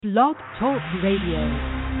Blog Talk Radio.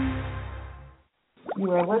 You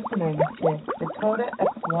are listening to Dakota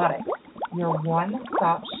Aquatics, your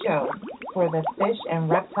one-stop show for the fish and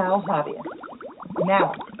reptile hobbyists.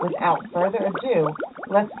 Now, without further ado,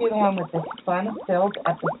 let's get on with this fun-filled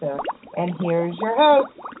episode. And here's your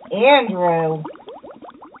host, Andrew.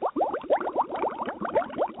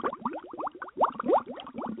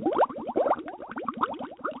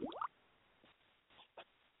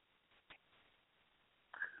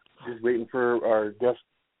 Just waiting for our guest,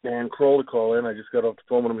 Dan Krull, to call in. I just got off the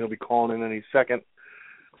phone with him. He'll be calling in any second.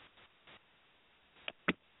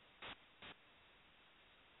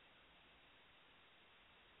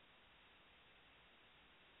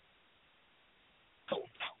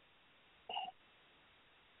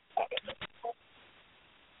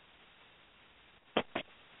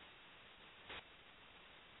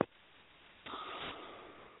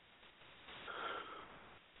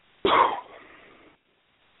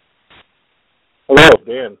 Hello,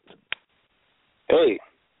 Dan. Hey,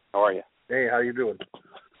 how are you? Hey, how you doing?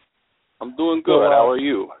 I'm doing good. How are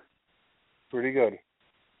you? Pretty good.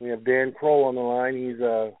 We have Dan Krull on the line. He's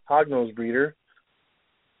a hognose breeder.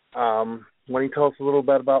 Why don't you tell us a little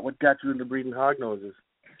bit about what got you into breeding hognoses?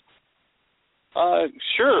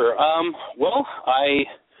 Sure. Well,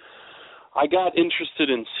 I got interested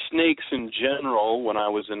in snakes in general when I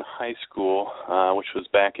was in high school, which was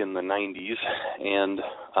back in the 90s, and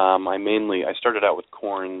I started out with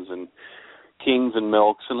corns and kings and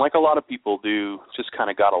milks, and like a lot of people do, just kind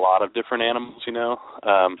of got a lot of different animals, you know.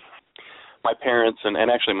 My parents, and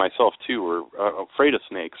actually myself too, were afraid of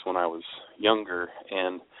snakes when I was younger,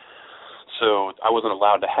 and so I wasn't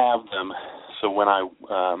allowed to have them. So when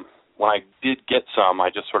I did get some, I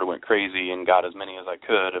just sort of went crazy and got as many as I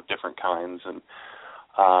could of different kinds. And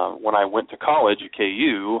when I went to college at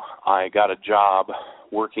KU, I got a job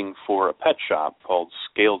working for a pet shop called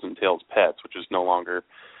Scales and Tails Pets, which is no longer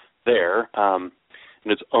there. And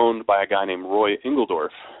it's owned by a guy named Roy Engeldorf,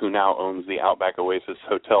 who now owns the Outback Oasis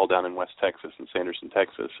Hotel down in West Texas, in Sanderson,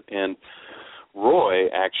 Texas. And Roy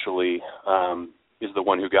actually is the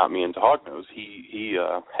one who got me into hognose. He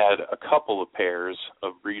had a couple of pairs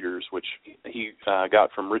of breeders, which he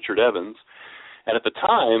got from Richard Evans. And at the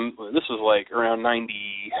time, this was like around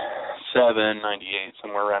 97, 98,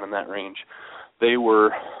 somewhere around in that range, they were,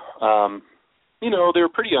 they were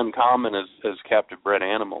pretty uncommon as captive bred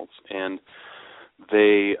animals. And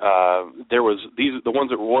the ones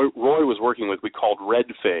that Roy was working with, we called red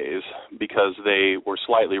phase because they were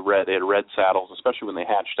slightly red. They had red saddles, especially when they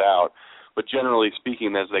hatched out. But generally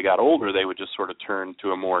speaking, as they got older, they would just sort of turn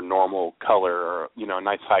to a more normal color, or a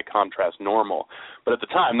nice high contrast normal. But at the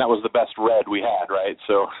time, that was the best red we had, right?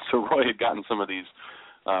 So Roy had gotten some of these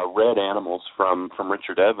red animals from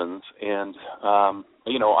Richard Evans, and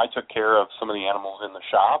I took care of some of the animals in the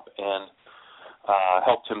shop and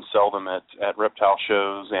helped him sell them at reptile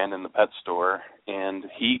shows and in the pet store. And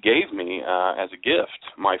he gave me as a gift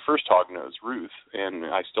my first hognose, Ruth, and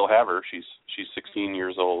I still have her. She's 16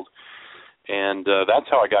 years old. And that's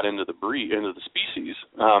how I got into the species.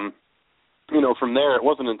 From there, it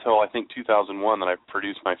wasn't until I think 2001 that I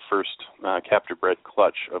produced my first captive bred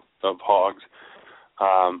clutch of hogs.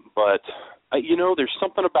 But there's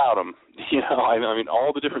something about them. I mean,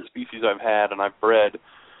 all the different species I've had, and I've bred,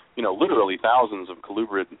 literally thousands of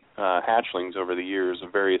colubrid hatchlings over the years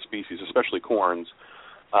of various species, especially corns,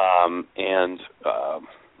 and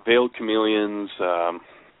veiled chameleons.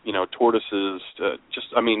 Tortoises,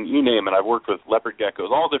 you name it. I've worked with leopard geckos,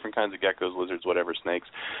 all different kinds of geckos, lizards, whatever, snakes.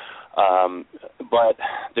 But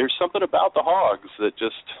there's something about the hogs that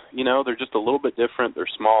just, they're just a little bit different. They're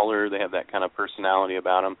smaller. They have that kind of personality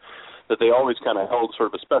about them that they always kind of held sort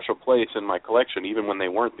of a special place in my collection, even when they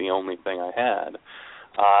weren't the only thing I had.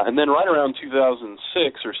 And then right around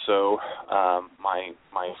 2006 or so,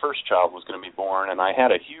 my first child was going to be born, and I had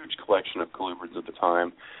a huge collection of colubrids at the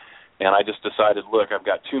time. And I just decided, look, I've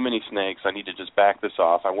got too many snakes. I need to just back this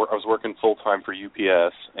off. I was working full-time for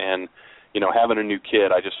UPS, and, having a new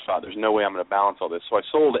kid, I just thought there's no way I'm going to balance all this. So I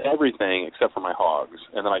sold everything except for my hogs.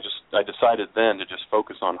 And then I decided then to just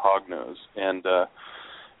focus on hognose. And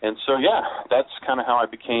so, yeah, that's kind of how I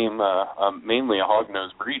became mainly a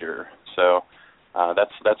hognose breeder. So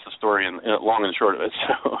that's the story, in long and short of it.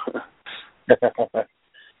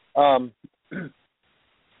 So.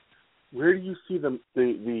 Where do you see the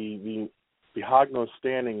hognose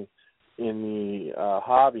standing in the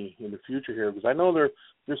hobby in the future here? Because I know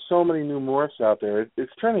there's so many new morphs out there.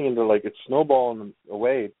 It's turning into like it's snowballing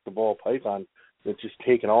away. The ball python that's just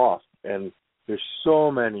taken off, and there's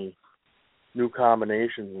so many new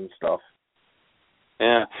combinations and stuff.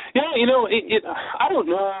 Yeah. I don't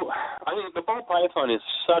know. I mean, the ball python is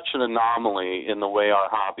such an anomaly in the way our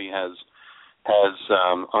hobby has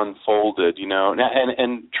unfolded,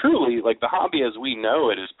 and truly, like, the hobby as we know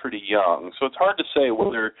it is pretty young. So it's hard to say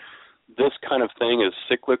whether this kind of thing is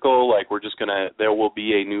cyclical, like there will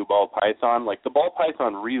be a new ball python. Like, the ball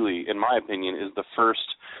python really, in my opinion, is the first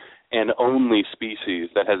and only species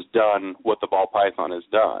that has done what the ball python has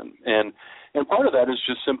done. And part of that is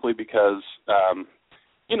just simply because,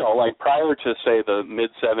 like prior to, say, the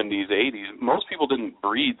mid-70s, 80s, most people didn't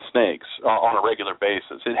breed snakes on a regular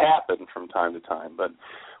basis. It happened from time to time, but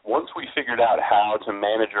once we figured out how to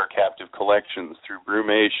manage our captive collections through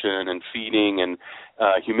brumation and feeding and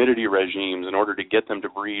humidity regimes in order to get them to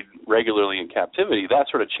breed regularly in captivity, that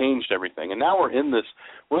sort of changed everything. And now we're in a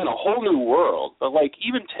whole new world. But like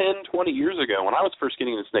even 10, 20 years ago, when I was first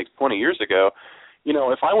getting into snakes 20 years ago,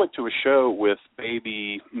 if I went to a show with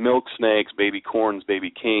baby milk snakes, baby corns,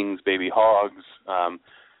 baby kings, baby hogs,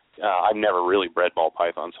 I've never really bred ball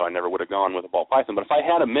pythons, so I never would have gone with a ball python. But if I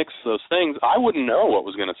had to mix those things, I wouldn't know what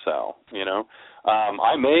was going to sell,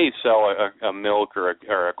 I may sell a milk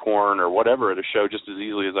or a corn or whatever at a show just as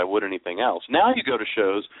easily as I would anything else. Now you go to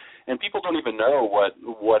shows, and people don't even know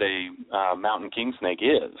what a mountain king snake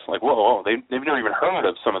is. Like, whoa, they've never even heard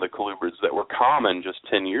of some of the colubrids that were common just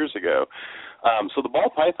 10 years ago. So the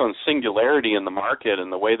ball python's singularity in the market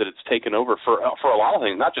and the way that it's taken over for a lot of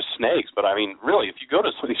things, not just snakes, but I mean, really, if you go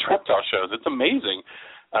to some of these reptile shows, it's amazing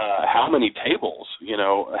how many tables,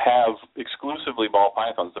 have exclusively ball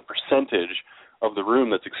pythons, the percentage of the room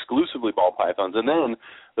that's exclusively ball pythons, and then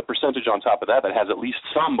the percentage on top of that has at least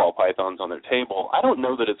some ball pythons on their table. I don't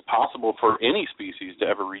know that it's possible for any species to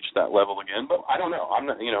ever reach that level again, but I don't know. I'm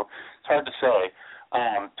not, it's hard to say.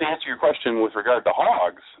 To answer your question with regard to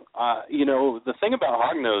hogs, the thing about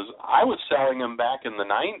Hognose, I was selling them back in the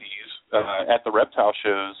 90s at the reptile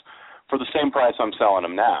shows for the same price I'm selling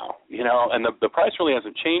them now, and the price really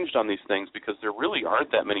hasn't changed on these things because there really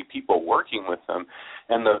aren't that many people working with them,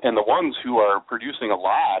 and the ones who are producing a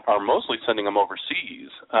lot are mostly sending them overseas,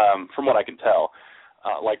 from what I can tell.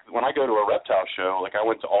 Like when I go to a reptile show, like I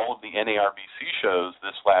went to all of the NARBC shows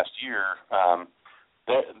this last year,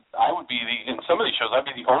 I would be in some of these shows, I'd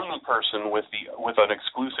be the only person with an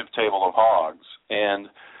exclusive table of hogs,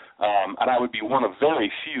 and I would be one of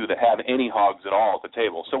very few that have any hogs at all at the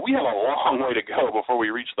table. So we have a long way to go before we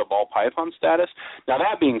reach the ball python status. Now,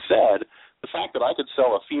 that being said, the fact that I could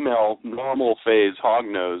sell a female normal phase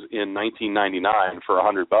hognose in 1999 for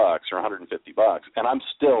 $100 or $150, and I'm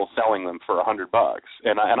still selling them for $100,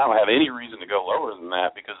 and I don't have any reason to go lower than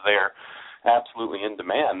that because they're absolutely in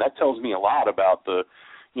demand. That tells me a lot about the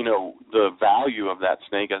value of that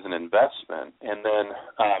snake as an investment. And then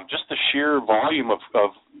just the sheer volume of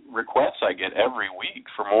requests I get every week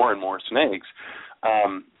for more and more snakes.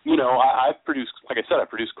 I've produced, like I said, I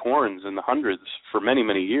produced corns in the hundreds for many,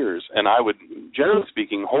 many years, and I would, generally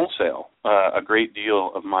speaking, wholesale a great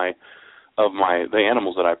deal of the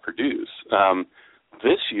animals that I produce.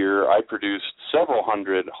 This year I produced several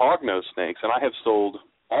hundred hognose snakes, and I have sold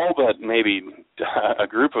all but maybe a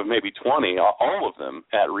group of maybe 20, all of them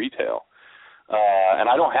at retail. And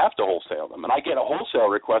I don't have to wholesale them. And I get a wholesale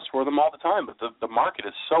request for them all the time. But the market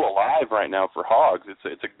is so alive right now for hogs.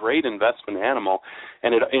 It's a great investment animal,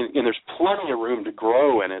 and there's plenty of room to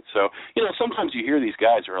grow in it. So, sometimes you hear these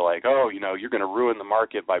guys who are like, oh, you're going to ruin the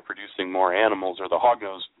market by producing more animals, or the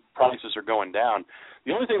hognose prices are going down.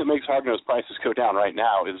 The only thing that makes hognose prices go down right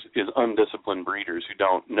now is undisciplined breeders who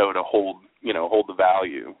don't know to hold the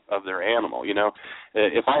value of their animal.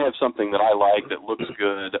 If I have something that I like that looks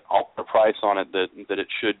good, I'll put a price on it that it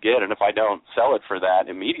should get, and if I don't sell it for that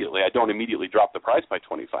immediately, I don't immediately drop the price by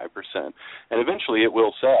 25%, and eventually it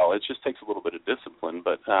will sell. It just takes a little bit of discipline,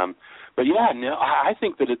 but yeah, no, I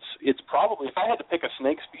think that it's probably, if I had to pick a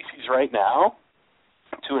snake species right now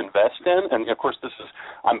to invest in, and of course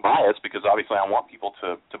I'm biased because obviously I want people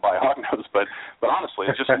to buy hognose, but honestly,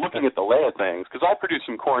 just looking at the lay of things, because I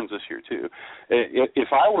produced some corns this year too.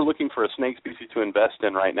 If I were looking for a snake species to invest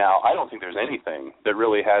in right now, I don't think there's anything that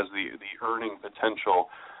really has the earning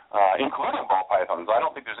potential, including ball pythons. I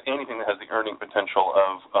don't think there's anything that has the earning potential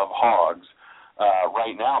of hogs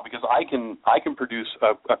right now, because I can produce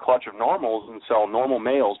a clutch of normals and sell normal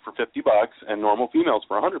males for $50 and normal females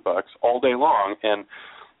for $100 all day long, and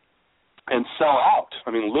sell out.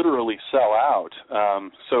 I mean, literally sell out.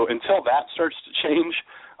 So until that starts to change,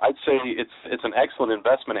 I'd say it's an excellent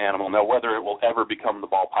investment animal. Now, whether it will ever become the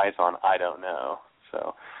ball python, I don't know.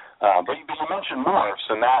 So, But you mentioned morphs,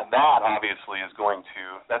 and that obviously is going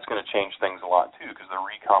to change things a lot too, because the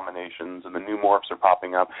recombinations and the new morphs are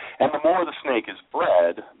popping up. And the more the snake is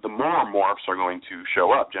bred, the more morphs are going to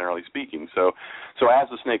show up, generally speaking. So as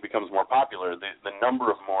the snake becomes more popular, the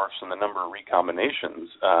number of morphs and the number of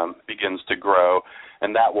recombinations begins to grow,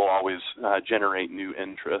 and that will always generate new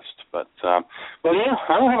interest. But yeah,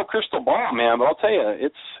 I don't have a crystal ball, man. But I'll tell you,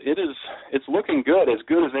 it's looking good as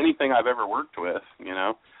anything I've ever worked with.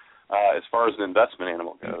 As far as an investment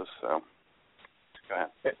animal goes. So, go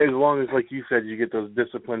ahead. As long as, like you said, you get those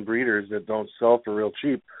disciplined breeders that don't sell for real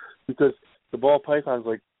cheap, because the ball pythons,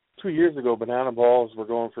 like 2 years ago, banana balls were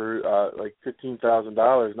going for like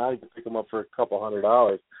 $15,000. Now you can pick them up for a couple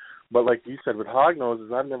 $100. But like you said, with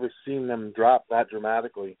hognoses, I've never seen them drop that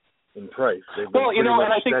dramatically in price. They've been pretty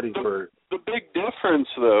much steady for. The big difference,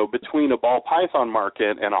 though, between a ball python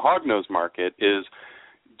market and a hognose market is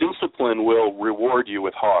discipline will reward you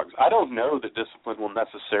with hogs. I don't know that discipline will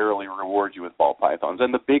necessarily reward you with ball pythons. And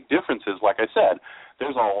the big difference is, like I said,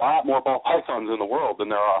 there's a lot more ball pythons in the world than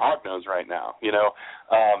there are hognose right now.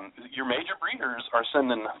 Your major breeders are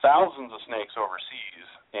sending thousands of snakes overseas.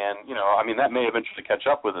 And, that may eventually catch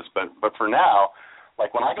up with us. But for now,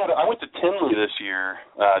 like when I went to Tinley this year,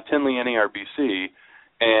 Tinley NARBC,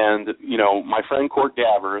 and, my friend Court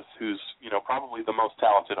Gaverth, who's, probably the most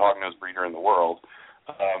talented hognose breeder in the world,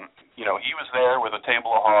 he was there with a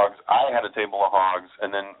table of hogs. I had a table of hogs, and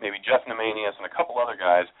then maybe Jeff Nemanius and a couple other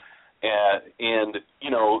guys. And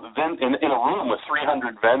then in a room with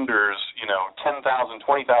 300 vendors, 10,000,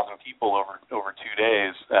 20,000 people over 2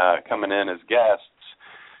 days coming in as guests,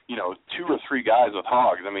 2 or 3 guys with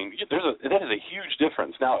hogs. I mean, that is a huge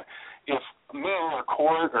difference. Now, if me or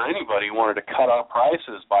Court or anybody wanted to cut our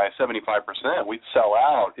prices by 75%, we'd sell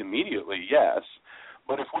out immediately, yes.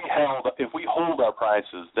 But if we hold our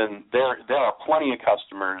prices, then there are plenty of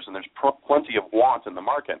customers and there's plenty of want in the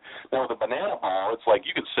market. Now with a banana ball, it's like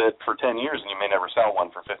you could sit for 10 years and you may never sell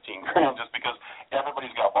one for $15,000 just because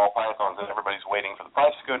everybody's got ball pythons and everybody's waiting for the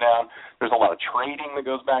price to go down. There's a lot of trading that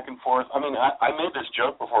goes back and forth. I mean, I made this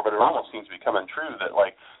joke before, but it almost seems to be coming true that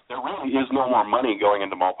like there really is no more money going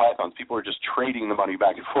into ball pythons. People are just trading the money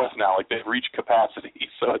back and forth now, like they've reached capacity.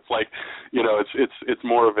 So it's like, it's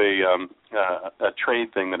more of a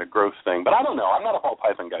trade thing than a growth thing. But I don't know. I'm not a ball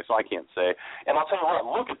python guy, so I can't say. And I'll tell you what,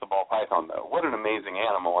 look at the ball python, though. What an amazing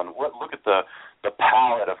animal. And look at the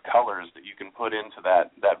palette of colors that you can put into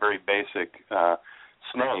that very basic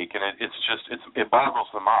snake. And it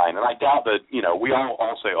boggles the mind. And I doubt that, we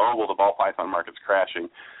all say, oh, well, the ball python market's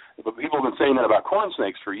crashing. But people have been saying that about corn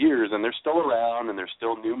snakes for years, and they're still around, and there's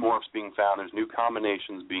still new morphs being found. There's new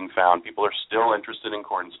combinations being found. People are still interested in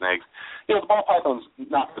corn snakes. The ball python's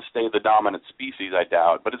not going to stay the dominant species, I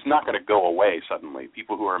doubt, but it's not going to go away suddenly.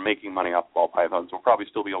 People who are making money off ball pythons will probably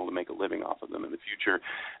still be able to make a living off of them in the future,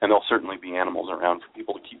 and there'll certainly be animals around for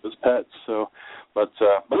people to keep as pets. So, but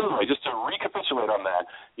anyway, just to recapitulate on that,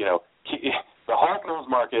 the hognose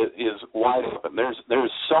market is wide open.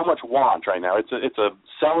 There's so much want right now. It's a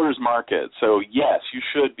seller's market. So yes, you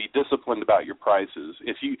should be disciplined about your prices.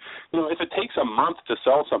 If if it takes a month to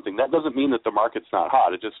sell something, that doesn't mean that the market's not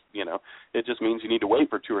hot. It just means you need to wait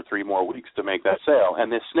for 2 or 3 more weeks to make that sale.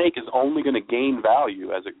 And this snake is only going to gain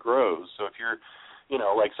value as it grows. So if you're,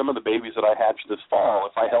 like some of the babies that I hatched this fall,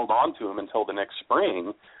 if I held on to them until the next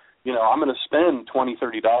spring, I'm going to spend $20,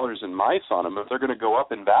 $30 in mice on them, but they're going to go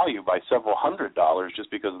up in value by several $100s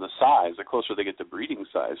just because of the size, the closer they get to breeding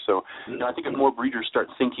size. So, I think if more breeders start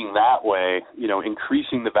thinking that way,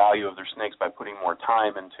 increasing the value of their snakes by putting more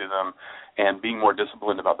time into them and being more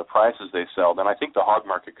disciplined about the prices they sell, then I think the hog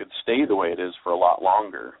market could stay the way it is for a lot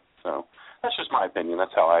longer. So that's just my opinion.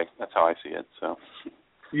 That's how I see it. So.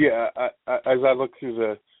 Yeah, as I look through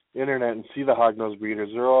the internet and see the hognose breeders,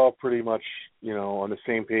 they're all pretty much, on the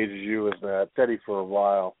same page as you as that, steady for a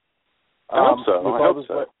while. I hope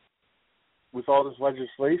so. With all this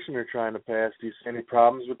legislation they're trying to pass, do you see any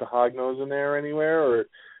problems with the hognose in there anywhere, or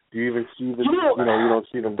do you even see the, you don't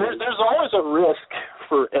see them? There's always a risk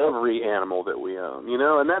for every animal that we own,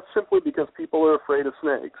 and that's simply because people are afraid of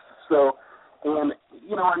snakes. So, and,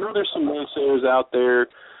 I know there's some naysayers out there,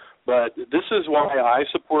 but this is why I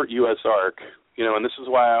support USARK. And this is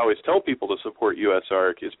why I always tell people to support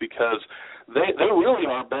USARK, is because they really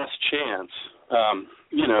are our best chance,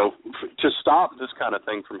 to stop this kind of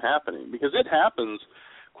thing from happening. Because it happens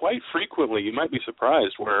quite frequently. You might be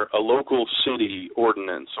surprised where a local city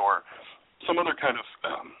ordinance or some other kind of,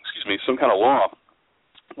 some kind of law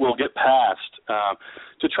will get passed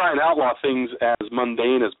to try and outlaw things as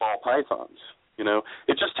mundane as ball pythons. You know,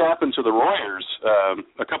 it just happened to the Royers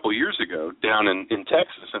a couple of years ago down in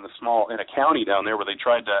Texas, in a county down there where they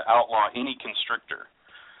tried to outlaw any constrictor.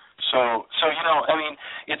 So you know, I mean,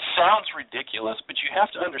 it sounds ridiculous, but you have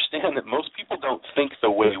to understand that most people don't think the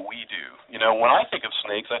way we do. You know, when I think of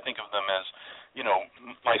snakes, I think of them as, you know,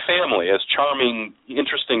 my family, as charming,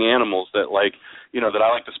 interesting animals that, like, you know, that I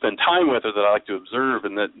like to spend time with, or that I like to observe,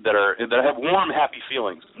 and that have warm, happy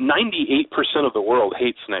feelings. 98% of the world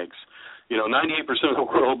hates snakes. You know, 98% of the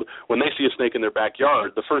world, when they see a snake in their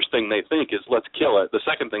backyard, the first thing they think is, let's kill it. The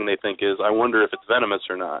second thing they think is, I wonder if it's venomous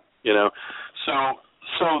or not, you know.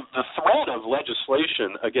 So the threat of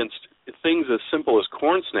legislation against things as simple as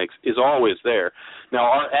corn snakes is always there. Now,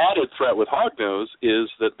 our added threat with hognose is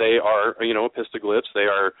that they are, you know, epistoglyphs. They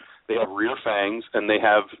have rear fangs, and they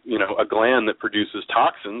have, you know, a gland that produces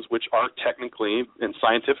toxins, which are technically and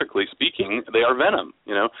scientifically speaking, they are venom,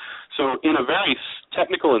 you know. So in a very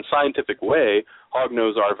technical and scientific way,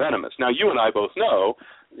 hognose are venomous. Now, you and I both know,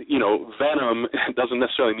 you know, venom doesn't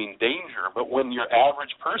necessarily mean danger, but when your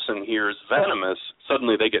average person hears venomous,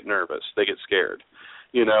 suddenly they get nervous, they get scared,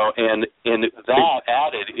 you know, and that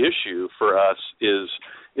added issue for us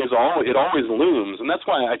it always looms, and that's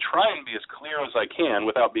why I try and be as clear as I can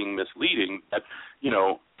without being misleading that, you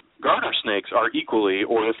know, garter snakes are equally,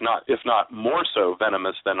 or if not more so,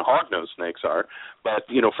 venomous than hognose snakes are. But,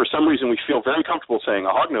 you know, for some reason we feel very comfortable saying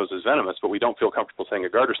a hognose is venomous, but we don't feel comfortable saying a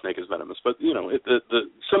garter snake is venomous. But, you know, the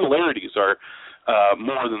similarities are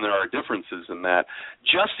more than there are differences in that.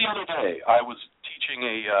 Just the other day, I was teaching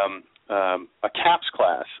a CAPS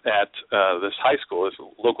class at this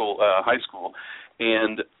local high school,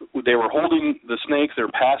 and they were holding the snakes. They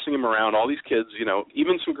were passing them around, all these kids, you know,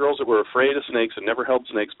 even some girls that were afraid of snakes and never held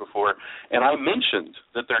snakes before. And I mentioned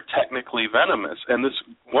that they're technically venomous. And this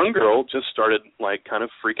one girl just started, like, kind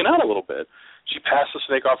of freaking out a little bit. She passed the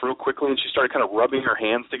snake off real quickly, and she started kind of rubbing her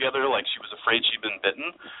hands together like she was afraid she'd been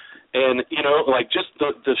bitten. And, you know, like, just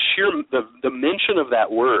the mention of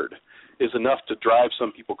that word is enough to drive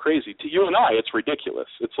some people crazy. To you and I, it's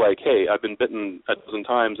ridiculous. It's like, hey, I've been bitten a dozen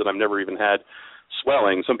times, and I've never even had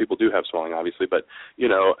swelling. Some people do have swelling, obviously, but, you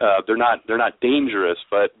know, they're not dangerous.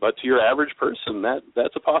 But to your average person,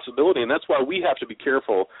 that's a possibility, and that's why we have to be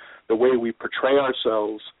careful the way we portray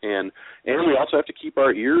ourselves, and we also have to keep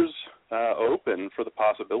our ears open for the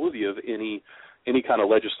possibility of any kind of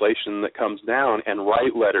legislation that comes down, and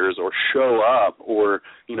write letters or show up or,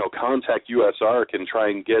 you know, contact USARC and try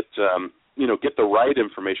and get the right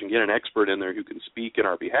information, get an expert in there who can speak in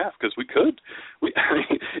our behalf, because I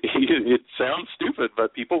mean, it sounds stupid,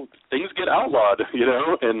 but things get outlawed, you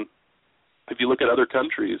know, and if you look at other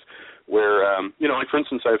countries where, you know, like, for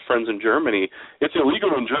instance, I have friends in Germany. It's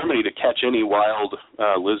illegal in Germany to catch any wild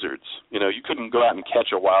lizards. You know, you couldn't go out and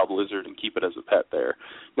catch a wild lizard and keep it as a pet there.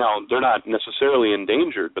 Now, they're not necessarily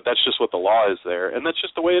endangered, but that's just what the law is there, and that's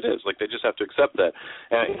just the way it is. Like, they just have to accept that.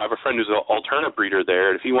 And I have a friend who's an alternate breeder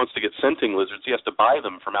there, and if he wants to get scenting lizards, he has to buy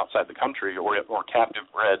them from outside the country or captive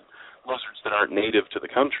bred lizards that aren't native to the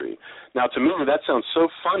country. Now, to me, that sounds so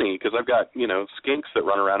funny, because I've got, you know, skinks that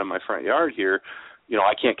run around in my front yard here. You know,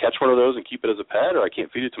 I can't catch one of those and keep it as a pet, or I can't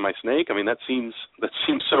feed it to my snake. I mean, that seems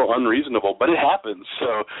so unreasonable, but it happens.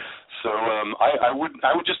 So I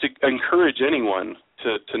would just encourage anyone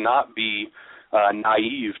to not be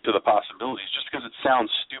naive to the possibilities. Just because it sounds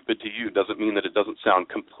stupid to you doesn't mean that it doesn't sound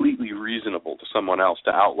completely reasonable to someone else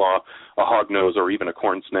to outlaw a hognose or even a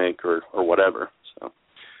corn snake or whatever. So.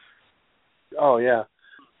 Oh yeah,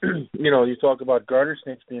 you know, you talk about garter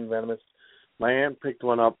snakes being venomous. My aunt picked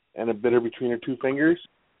one up and it bit her between her two fingers,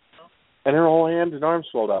 and her whole hand and arm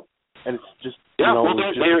swelled up. And it's just, you know, well,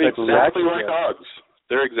 they're exactly like hogs.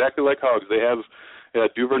 They're exactly like hogs. They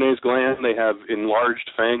have Duvernay's gland. They have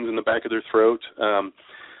enlarged fangs in the back of their throat.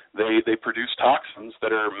 They produce toxins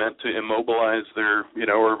that are meant to immobilize their, you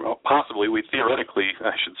know, or possibly, theoretically,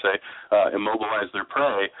 I should say, immobilize their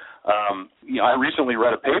prey. You know, I recently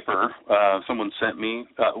read a paper someone sent me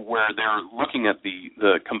where they're looking at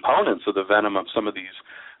the components of the venom of some of these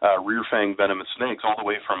rear fang venomous snakes, all the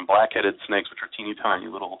way from black-headed snakes, which are teeny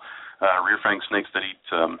tiny little rear fang snakes that eat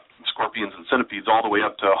scorpions and centipedes, all the way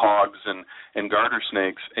up to hogs and garter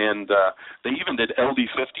snakes. And they even did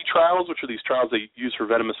LD50 trials, which are these trials they use for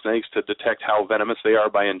venomous snakes to detect how venomous they are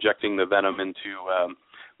by injecting the venom into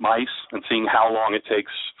mice and seeing how long it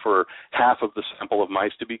takes for half of the sample of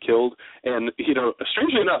mice to be killed. And,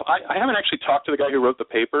 strangely enough, I haven't actually talked to the guy who wrote the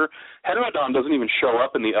paper. Heterodon doesn't even show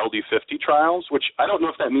up in the LD50 trials, which I don't know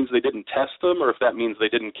if that means they didn't test them or if that means they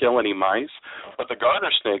didn't kill any mice. But the garter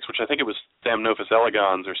snakes, which I think it was Thamnophis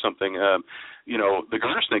elegans or something, the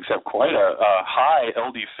garter snakes have quite a high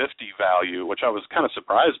LD50 value, which I was kind of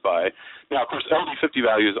surprised by. Now, of course, LD50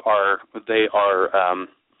 values are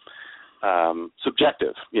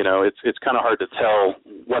subjective. It's kind of hard to tell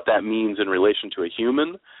what that means in relation to a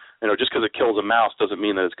human. Just because it kills a mouse doesn't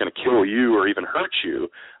mean that it's going to kill you or even hurt you.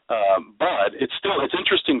 But it's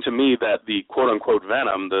interesting to me that the quote-unquote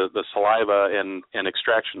venom, the saliva and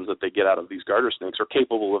extractions that they get out of these garter snakes are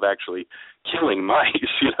capable of actually killing mice,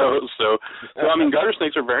 So garter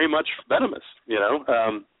snakes are very much venomous, in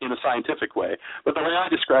a scientific way. But the way I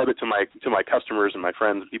describe it to my customers and my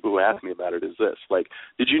friends and people who ask me about it is this. Like,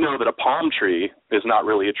 did you know that a palm tree is not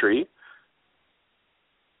really a tree?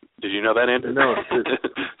 Did you know that, Andrew? No.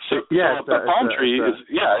 A palm tree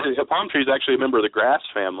is actually a member of the grass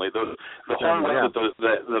family. The whole way that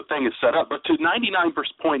the thing is set up. But to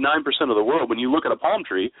 99.9% of the world, when you look at a palm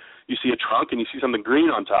tree, you see a trunk and you see something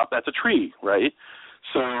green on top. That's a tree, right?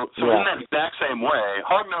 So in that exact same way,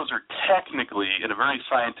 hognose are technically, in a very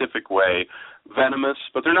scientific way, venomous,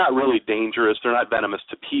 but they're not really dangerous. They're not venomous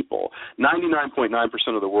to people.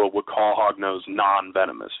 99.9% of the world would call hognose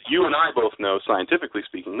non-venomous. You and I both know, scientifically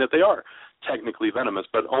speaking, that they are technically venomous,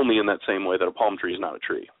 but only in that same way that a palm tree is not a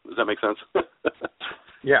tree. Does that make sense?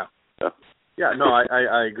 Yeah. No,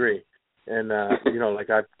 I agree. And,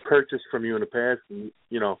 I've purchased from you in the past, and,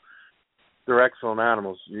 they're excellent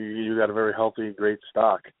animals. You got a very healthy, great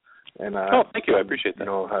stock. And thank you. I appreciate that.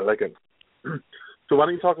 I like it. So why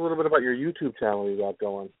don't you talk a little bit about your YouTube channel you got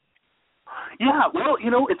going? Yeah, well,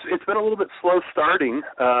 it's been a little bit slow starting.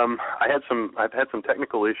 I've had some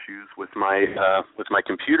technical issues with my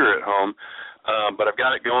computer at home, but I've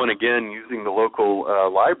got it going again using the local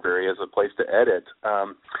library as a place to edit.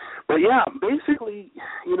 But yeah, basically,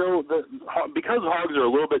 because hogs are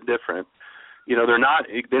a little bit different. They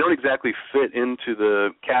don't exactly fit into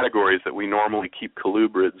the categories that we normally keep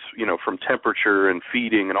colubrids, from temperature and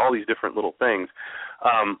feeding and all these different little things.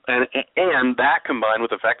 And that combined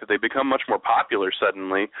with the fact that they become much more popular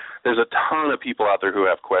suddenly, there's a ton of people out there who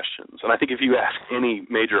have questions. And I think if you ask any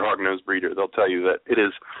major hognose breeder, they'll tell you that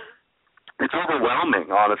it's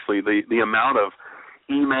overwhelming, honestly, the amount of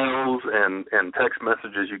emails and text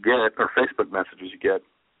messages you get or Facebook messages you get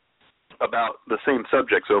about the same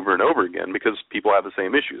subjects over and over again because people have the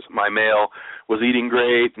same issues. My male was eating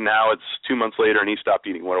great. Now it's 2 months later and he stopped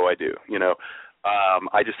eating. What do I do?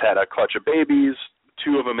 I just had a clutch of babies.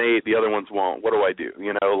 2 of them ate. The other ones won't. What do I do?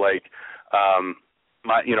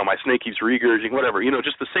 My snake keeps regurgitating, whatever.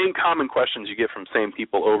 Just the same common questions you get from same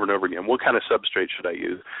people over and over again. What kind of substrate should I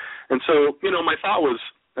use? And so, my thought was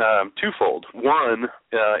twofold. One,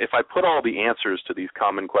 if I put all the answers to these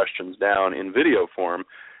common questions down in video form,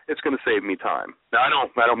 it's going to save me time. Now,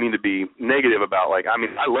 I don't mean to be negative about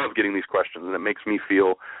I love getting these questions, and it makes me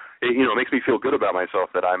feel, good about myself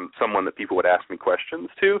that I'm someone that people would ask me questions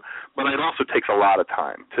to. But it also takes a lot of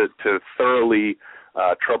time to thoroughly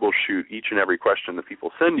troubleshoot each and every question that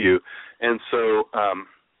people send you. And so,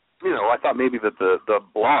 I thought maybe that the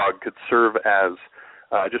blog could serve as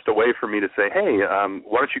just a way for me to say, hey,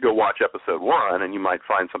 why don't you go watch episode 1 and you might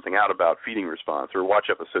find something out about feeding response, or watch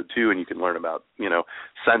episode 2 and you can learn about,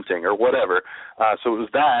 scenting or whatever. So it was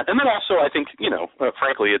that. And then also I think,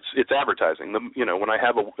 frankly, it's advertising. When I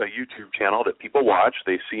have a YouTube channel that people watch,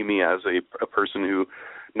 they see me as a person who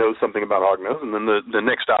knows something about hognose. And then the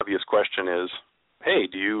next obvious question is, hey,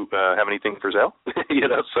 do you have anything for sale?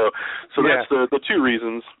 So that's the 2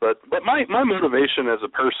 reasons. But my motivation as a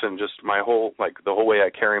person, just the whole way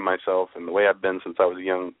I carry myself and the way I've been since I was a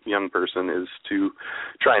young person, is to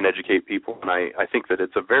try and educate people. And I think that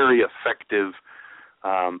it's a very effective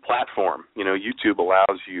platform. YouTube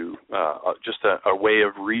allows you just a way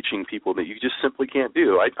of reaching people that you just simply can't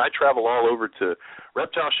do. I travel all over to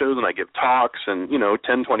reptile shows and I give talks and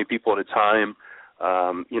 10, 20 people at a time.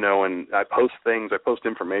 And I post things, I post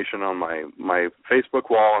information on my Facebook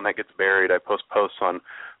wall and that gets buried. I post posts on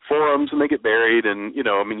forums and they get buried and,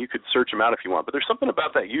 you could search them out if you want. But there's something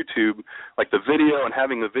about that YouTube, like the video and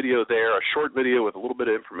having the video there, a short video with a little bit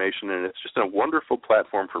of information, and it's just a wonderful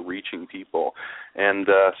platform for reaching people. And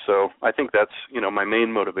so I think that's, my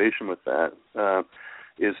main motivation with that.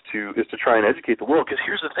 Is to try and educate the world. Because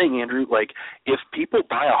here's the thing, Andrew, if people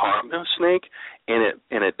buy a hognose snake and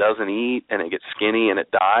it doesn't eat and it gets skinny and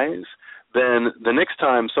it dies, then the next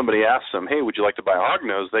time somebody asks them, hey, would you like to buy a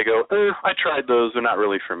hognose? They go, I tried those. They're not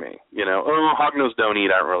really for me. Hognose don't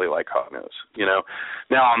eat. I don't really like hognose.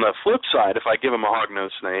 Now, on the flip side, if I give them a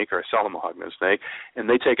hognose snake or I sell them a hognose snake and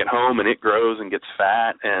they take it home and it grows and gets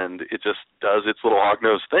fat and it just does its little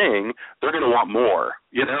hognose thing, they're going to want more.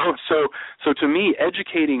 So to me,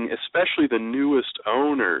 educating especially the newest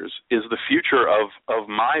owners is the future of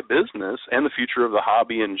my business and the future of the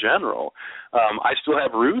hobby in general. I still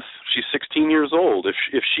have Ruth. She's 16 years old.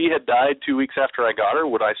 If she had died 2 weeks after I got her,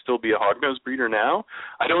 would I still be a hognose breeder now?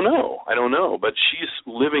 I don't know. But she's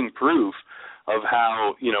living proof of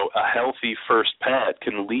how, a healthy first pet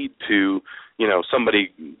can lead to,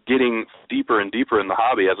 somebody getting deeper and deeper in the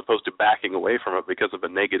hobby as opposed to backing away from it because of a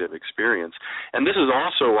negative experience. And this is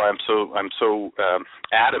also why I'm so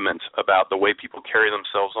adamant about the way people carry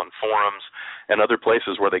themselves on forums and other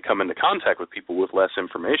places where they come into contact with people with less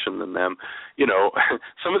information than them.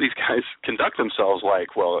 Some of these guys conduct themselves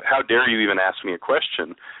like, well, how dare you even ask me a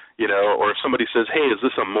question? Or if somebody says, hey, is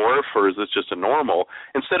this a morph or is this just a normal?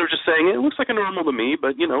 Instead of just saying, it looks like a normal to me,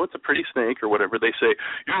 but, it's a pretty snake or whatever, they say,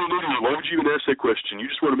 why would you even ask that question? You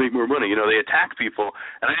just want to make more money. They attack people.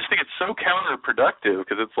 And I just think it's so counterproductive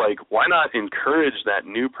because it's like, why not encourage that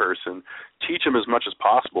new person, teach them as much as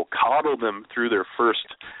possible, coddle them through their first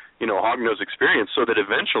hognose experience so that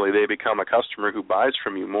eventually they become a customer who buys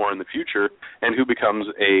from you more in the future and who becomes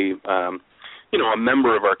a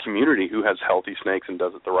member of our community who has healthy snakes and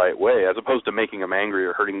does it the right way, as opposed to making them angry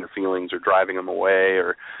or hurting their feelings or driving them away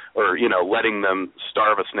or letting them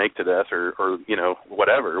starve a snake to death or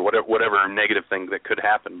whatever negative thing that could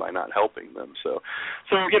happen by not helping them. So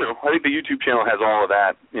I think the YouTube channel has all of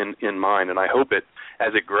that in mind, and I hope it,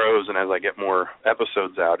 as it grows and as I get more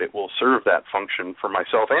episodes out, it will serve that function for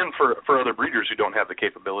myself and for other breeders who don't have the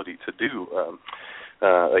capability to do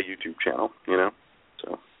a YouTube channel,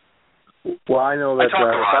 so. Well, I know that I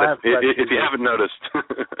talk a lot, if you haven't noticed.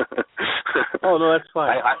 Oh, no, that's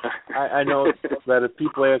fine. I know that if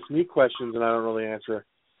people ask me questions and I don't really answer,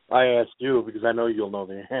 I ask you because I know you'll know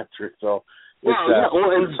the answer. So,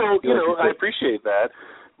 I appreciate that.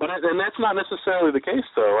 And that's not necessarily the case,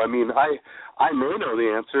 though. I mean, I may know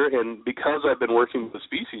the answer, and because I've been working with the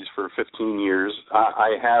species for 15 years,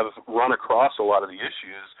 I have run across a lot of the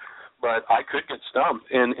issues. But I could get stumped,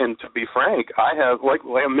 and to be frank, I have, like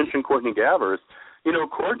I mentioned Courtney Gavers,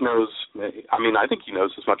 Court knows, I think he knows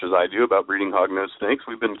as much as I do about breeding hognose snakes.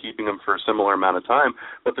 We've been keeping them for a similar amount of time,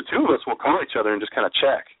 but the two of us will call each other and just kind of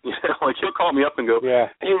check, like he'll call me up and go, yeah.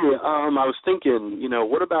 Hey, I was thinking,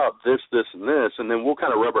 what about this, and this, and then we'll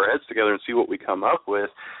kind of rub our heads together and see what we come up with.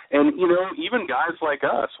 And, even guys like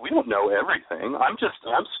us, we don't know everything. I'm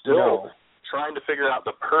still... trying to figure out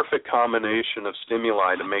the perfect combination of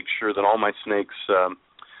stimuli to make sure that all my snakes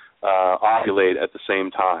ovulate at the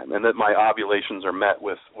same time and that my ovulations are met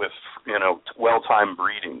with well-timed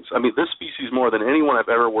breedings. I mean, this species, more than anyone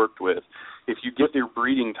I've ever worked with, if you get their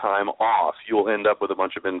breeding time off, you'll end up with a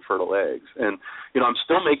bunch of infertile eggs. And, I'm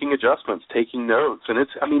still making adjustments, taking notes, and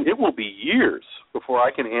it will be years before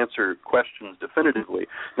I can answer questions definitively.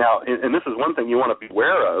 Now, and this is one thing you want to be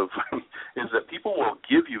aware of, is that people will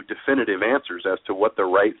give you definitive answers as to what the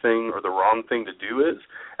right thing or the wrong thing to do is,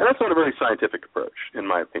 and that's not a very scientific approach, in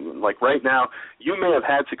my opinion. Like right now, you may have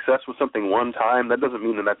had success with something one time. That doesn't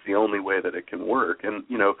mean that that's the only way that it can work. And,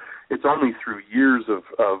 it's only through years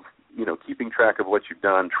of keeping track of what you've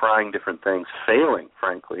done, trying different things, failing,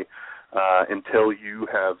 frankly, until you've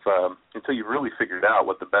really figured out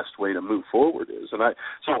what the best way to move forward is. And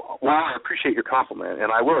so while I appreciate your compliment,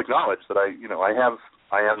 and I will acknowledge that I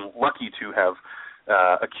am lucky to have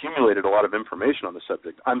accumulated a lot of information on the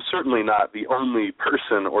subject, I'm certainly not the only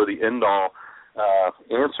person or the end-all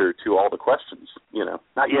answer to all the questions.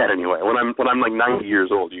 Not yet anyway. When I'm like 90 years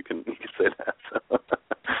old, you can say that.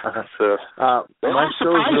 My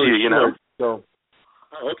show's really short, so.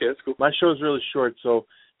 Oh, okay, that's cool. My show's really short, so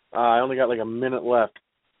I only got like a minute left.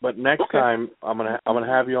 But next time I'm gonna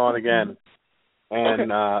have you on again,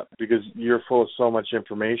 and because you're full of so much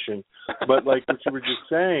information. But like what you were just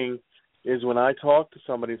saying is, when I talk to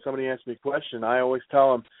somebody asks me a question, I always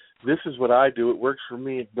tell them, this is what I do. It works for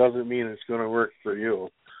me. It doesn't mean it's going to work for you.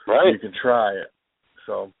 Right. You can try it.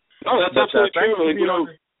 So. Oh, that's absolutely true.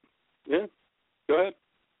 Yeah. Go ahead.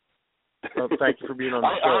 Thank you for being on the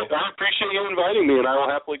show. I appreciate you inviting me, and I will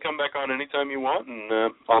happily come back on anytime you want,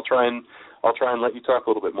 and I'll try and let you talk a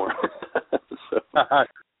little bit more.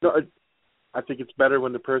 No, I think it's better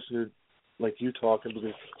when the person who, like you, talking,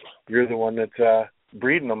 because you're the one that's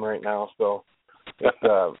breeding them right now. So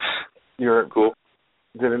you're cool.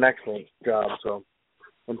 Did an excellent job. So,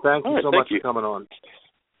 and thank you so much for coming on.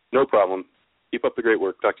 No problem. Keep up the great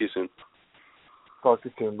work. Talk to you soon. Talk to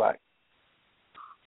you soon. Bye.